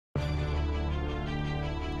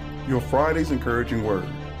Your Friday's encouraging word.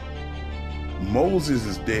 Moses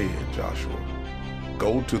is dead, Joshua.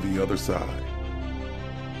 Go to the other side.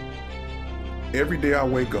 Every day I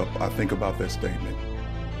wake up, I think about that statement.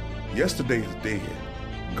 Yesterday is dead.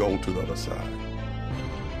 Go to the other side.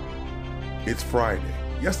 It's Friday.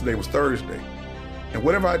 Yesterday was Thursday. And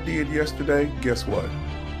whatever I did yesterday, guess what?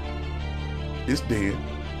 It's dead.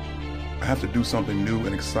 I have to do something new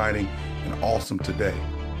and exciting and awesome today.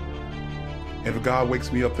 And if God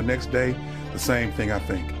wakes me up the next day, the same thing I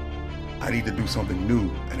think. I need to do something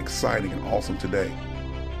new and exciting and awesome today.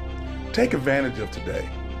 Take advantage of today.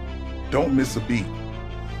 Don't miss a beat.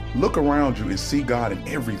 Look around you and see God in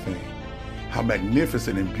everything. How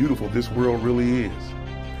magnificent and beautiful this world really is.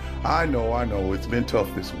 I know, it's been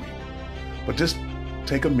tough this week. But just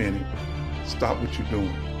take a minute, stop what you're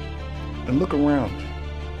doing, and look around you.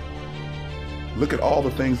 Look at all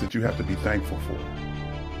the things that you have to be thankful for.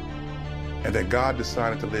 And that God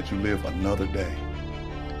decided to let you live another day.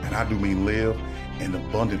 And I do mean live and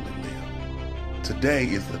abundantly live. Today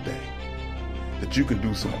is the day that you can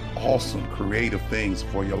do some awesome creative things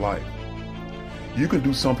for your life. You can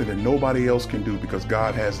do something that nobody else can do because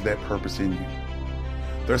God has that purpose in you.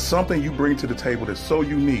 There's something you bring to the table that's so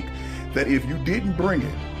unique that if you didn't bring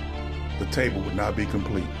it, the table would not be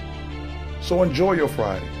complete. So enjoy your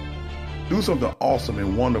Friday. Do something awesome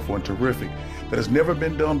and wonderful and terrific that has never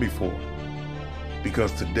been done before.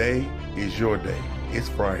 Because today is your day. It's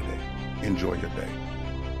Friday. Enjoy your day.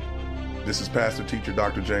 This is Pastor Teacher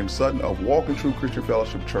Dr. James Sutton of Walk in True Christian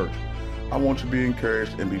Fellowship Church. I want you to be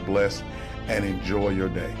encouraged and be blessed and enjoy your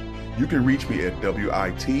day. You can reach me at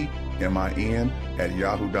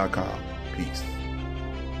witmin@yahoo.com. Peace.